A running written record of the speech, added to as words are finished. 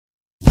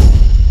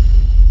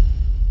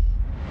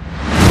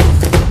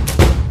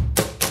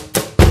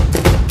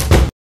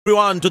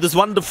Everyone to this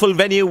wonderful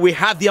venue. We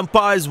have the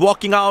umpires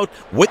walking out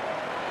with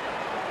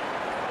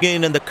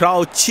and the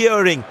crowd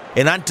cheering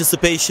in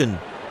anticipation.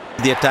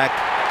 The attack.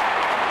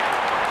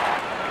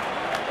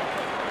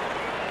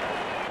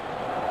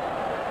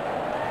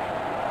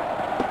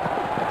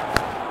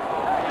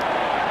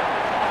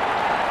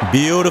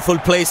 Beautiful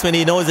placement.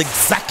 He knows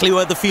exactly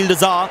where the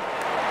fielders are.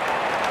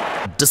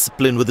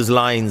 Discipline with his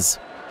lines.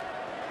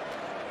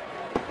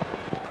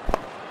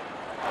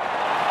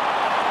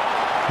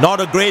 Not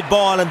a great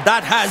ball, and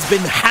that has been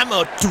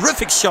hammered.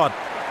 Terrific shot.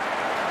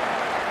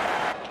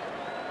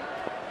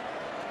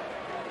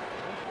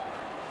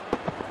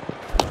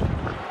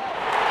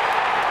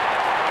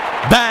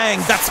 Bang!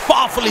 That's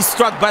powerfully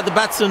struck by the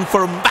batsman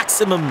for a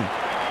maximum.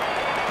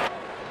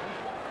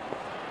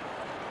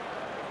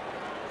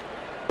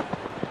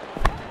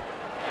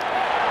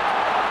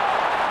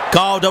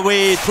 Carved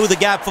away through the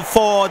gap for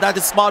 4. That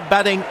is smart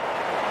batting.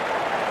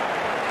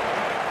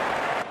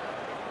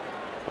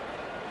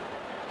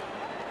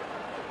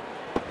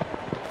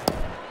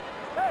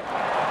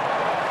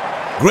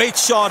 Great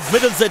shot,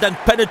 middles it and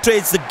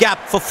penetrates the gap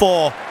for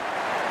 4.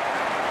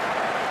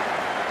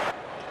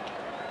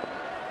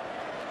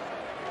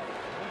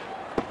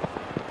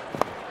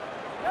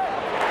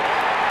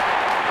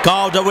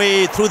 Carved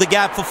away through the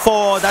gap for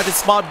 4. That is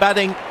smart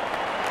batting.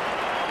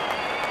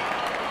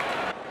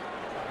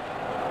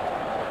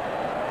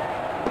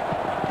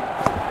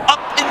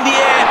 Up in the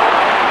air.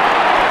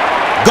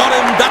 Got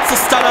him. That's a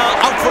stunner.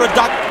 Out for a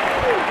duck.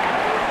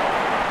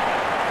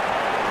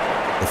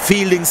 The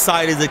fielding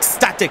side is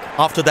ecstatic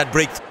after that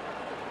break.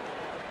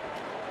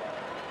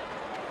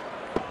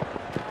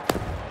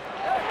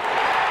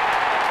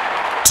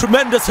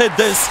 Tremendous hit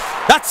this.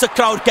 That's a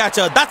crowd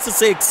catcher. That's a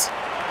 6.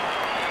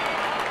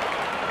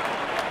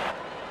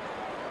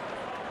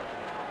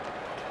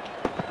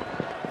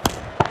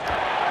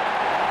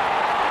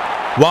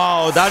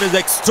 Wow, that is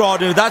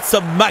extraordinary. That's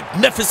a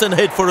magnificent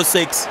hit for a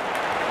 6.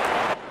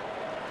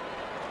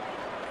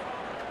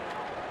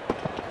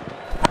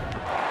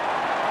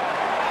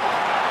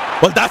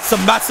 Well, that's a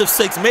massive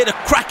 6. Made a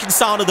cracking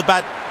sound of the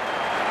bat.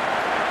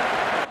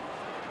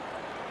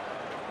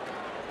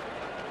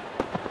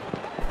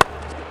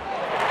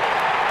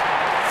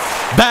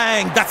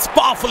 Bang! That's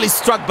powerfully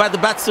struck by the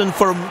batsman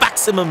for a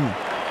maximum.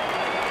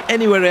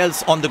 Anywhere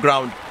else on the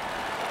ground.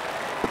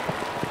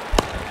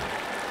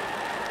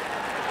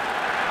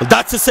 Well,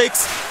 that's a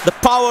 6. The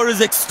power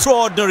is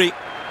extraordinary.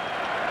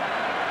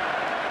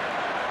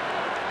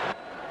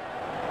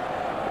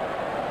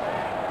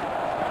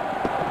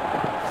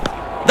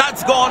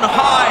 That's gone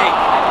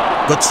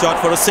high. Good shot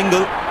for a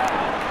single.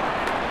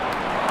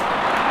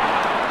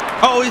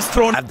 Oh, he's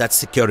thrown. Have that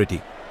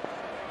security.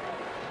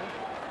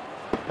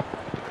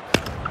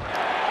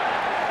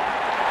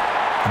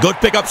 Good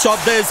pickup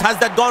shot this. Has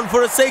that gone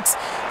for a 6?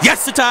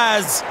 Yes, it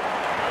has.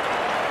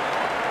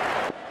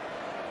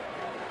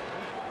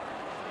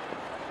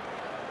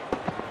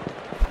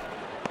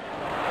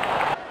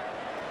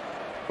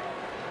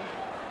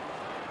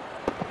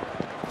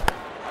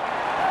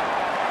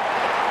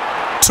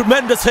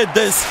 Tremendous hit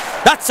this.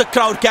 That's a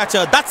crowd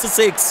catcher. That's a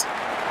 6.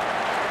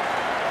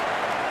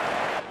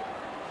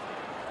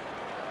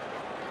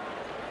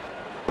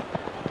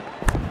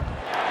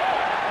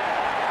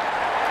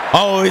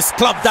 Oh, he's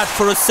clubbed that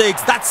for a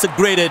 6. That's a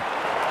great hit.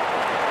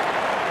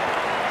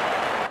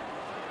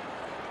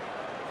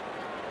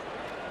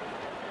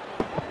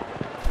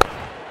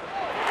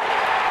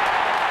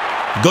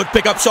 Good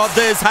pickup shot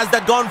this. Has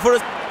that gone for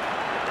a...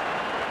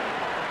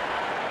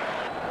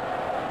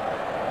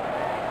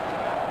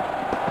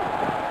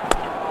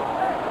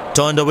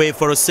 Turned away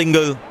for a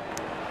single.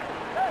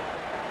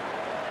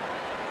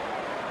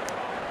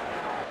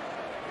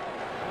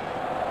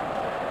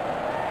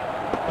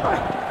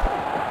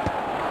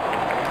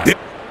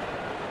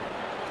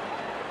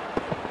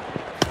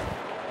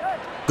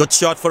 Good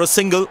shot for a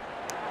single.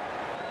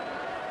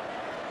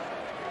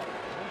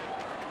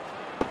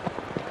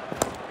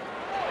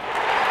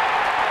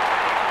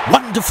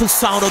 Wonderful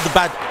sound of the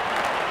bat.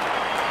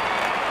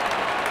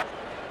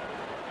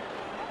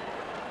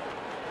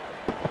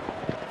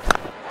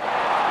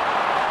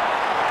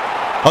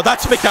 Oh,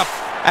 that's picked up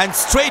and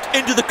straight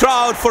into the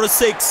crowd for a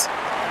 6.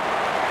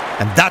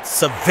 And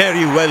that's a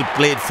very well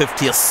played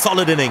 50, a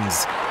solid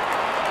innings.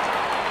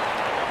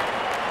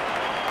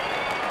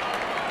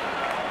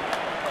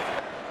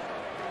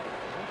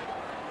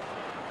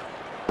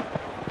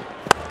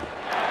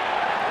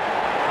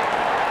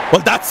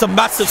 Well, that's a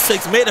massive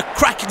 6. Made a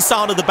cracking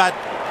sound of the bat.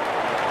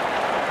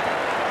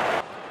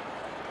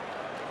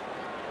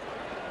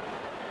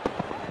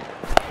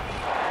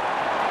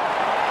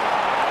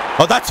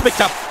 Oh, that's picked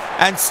up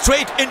and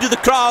straight into the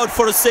crowd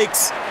for a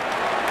 6.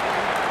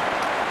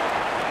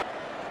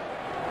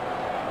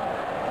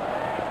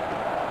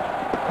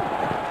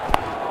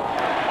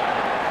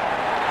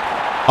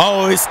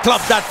 Oh, he's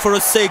clubbed that for a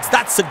 6.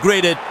 That's a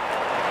great hit.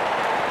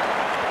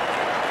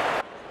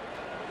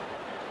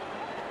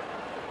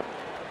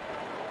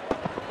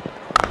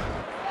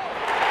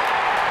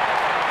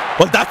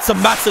 Well, that's a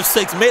massive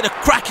 6. Made a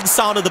cracking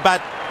sound of the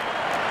bat.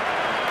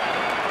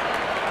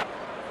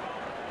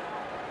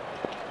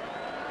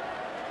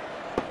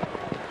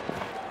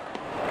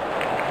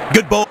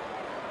 Good ball.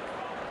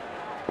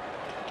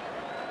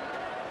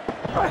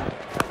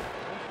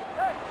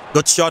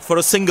 Good shot for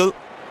a single.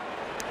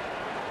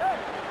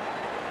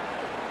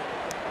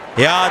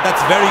 Yeah,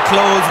 that's very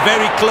close,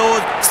 very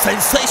close.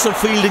 Sensational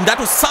fielding. That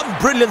was some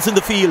brilliance in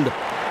the field.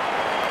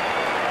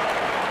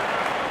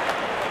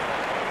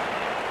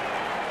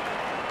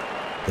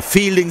 The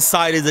fielding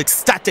side is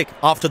ecstatic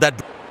after that.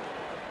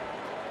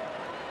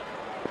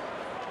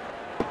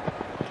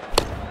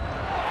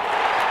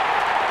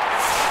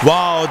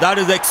 Wow, that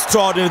is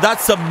extraordinary.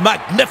 That's a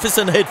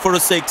magnificent hit for a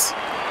six.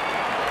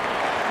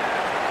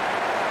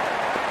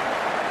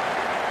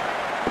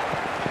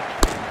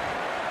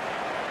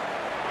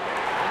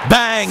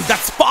 Bang!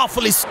 That's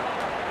powerfully.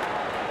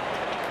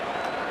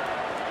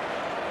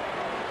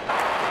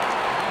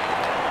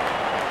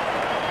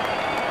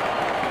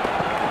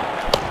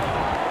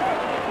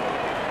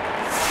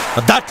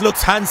 That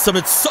looks handsome.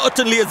 It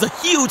certainly is a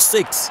huge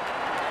six.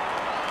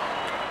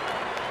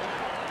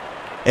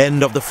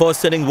 End of the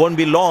first inning won't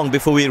be long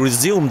before we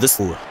resume this.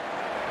 Well,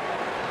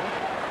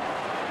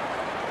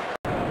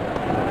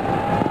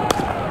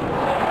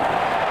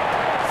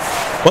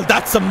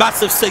 that's a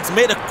massive six.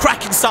 Made a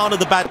cracking sound at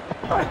the bat.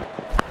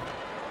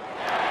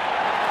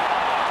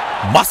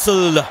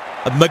 Muscle.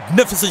 A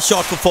magnificent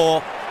shot for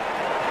four.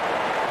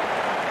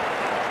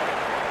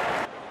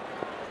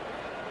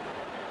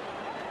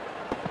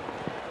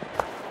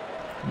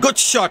 Good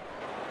shot.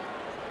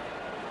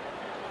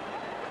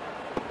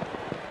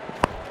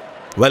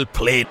 Well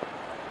played.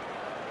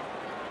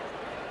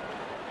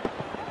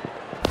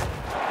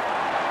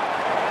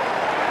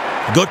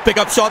 Good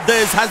pickup shot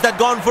this. Has that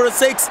gone for a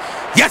six?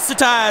 Yes, it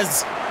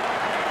has.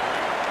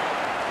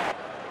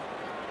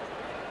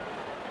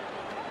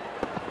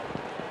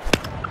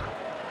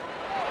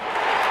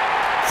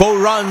 Four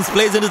runs,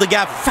 plays into the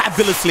gap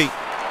fabulously.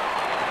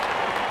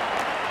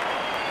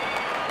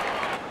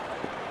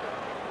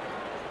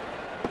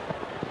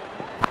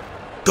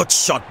 Good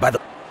shot by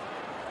the...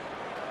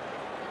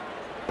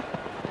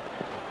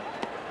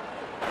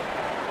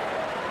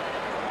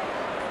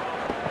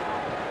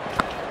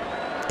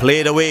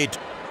 Played away.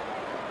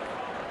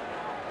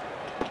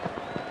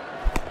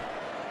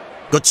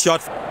 Good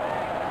shot.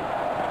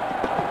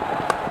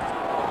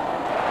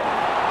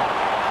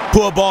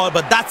 Poor ball,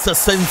 but that's a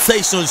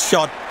sensational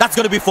shot. That's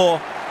going to be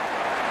four.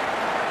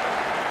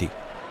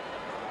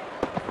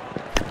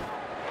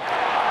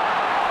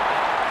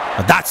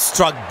 That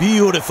struck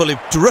beautifully.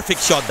 Terrific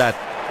shot that.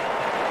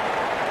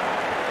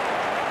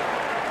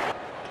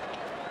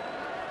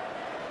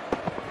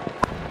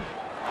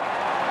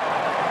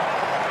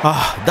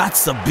 Ah,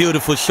 that's a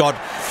beautiful shot.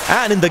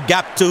 And in the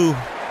gap too.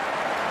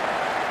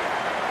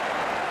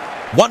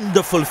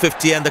 Wonderful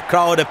 50 and the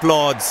crowd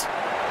applauds.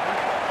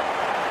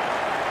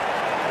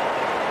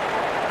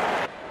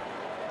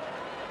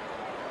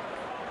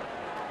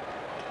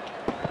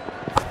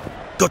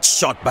 Good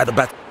shot by the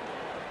bat.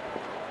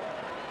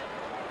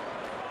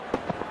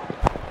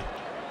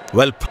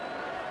 Well.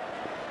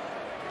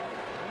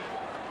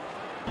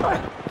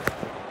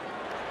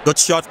 Good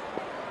shot.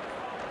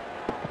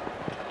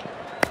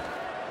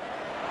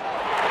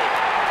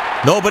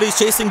 Nobody's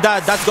chasing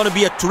that. That's going to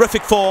be a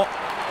terrific four.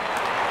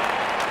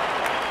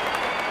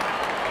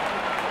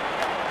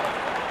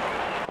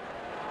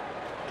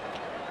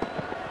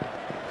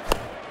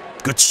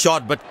 Good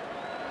shot, but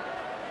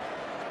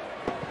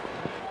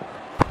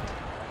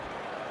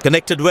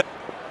connected with.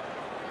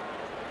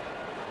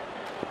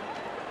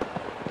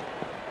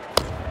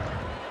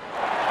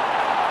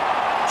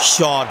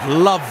 Shot,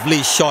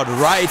 lovely shot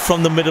right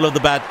from the middle of the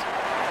bat.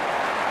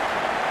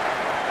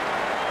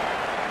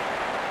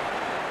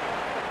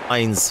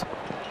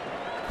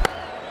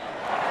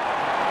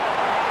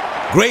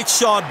 Great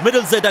shot,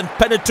 middles it and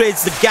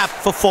penetrates the gap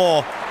for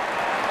four.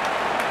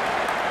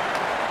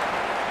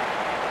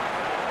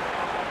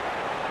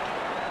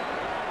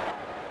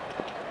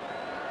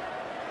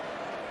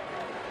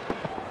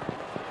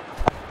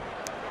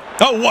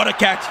 Oh, what a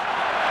catch.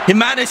 He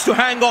managed to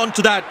hang on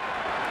to that.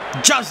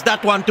 Just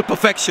that one to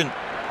perfection.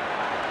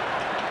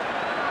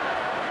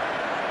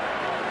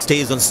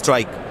 Stays on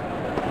strike.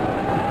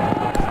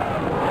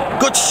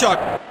 Good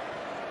shot.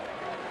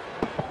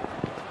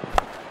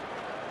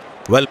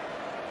 Well.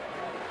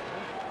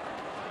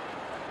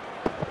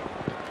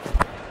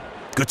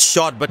 Good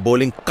shot, but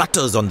bowling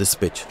cutters on this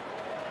pitch.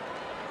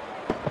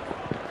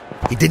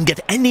 He didn't get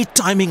any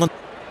timing on.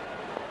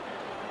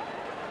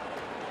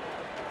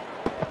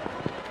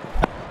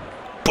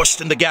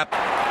 Pushed in the gap.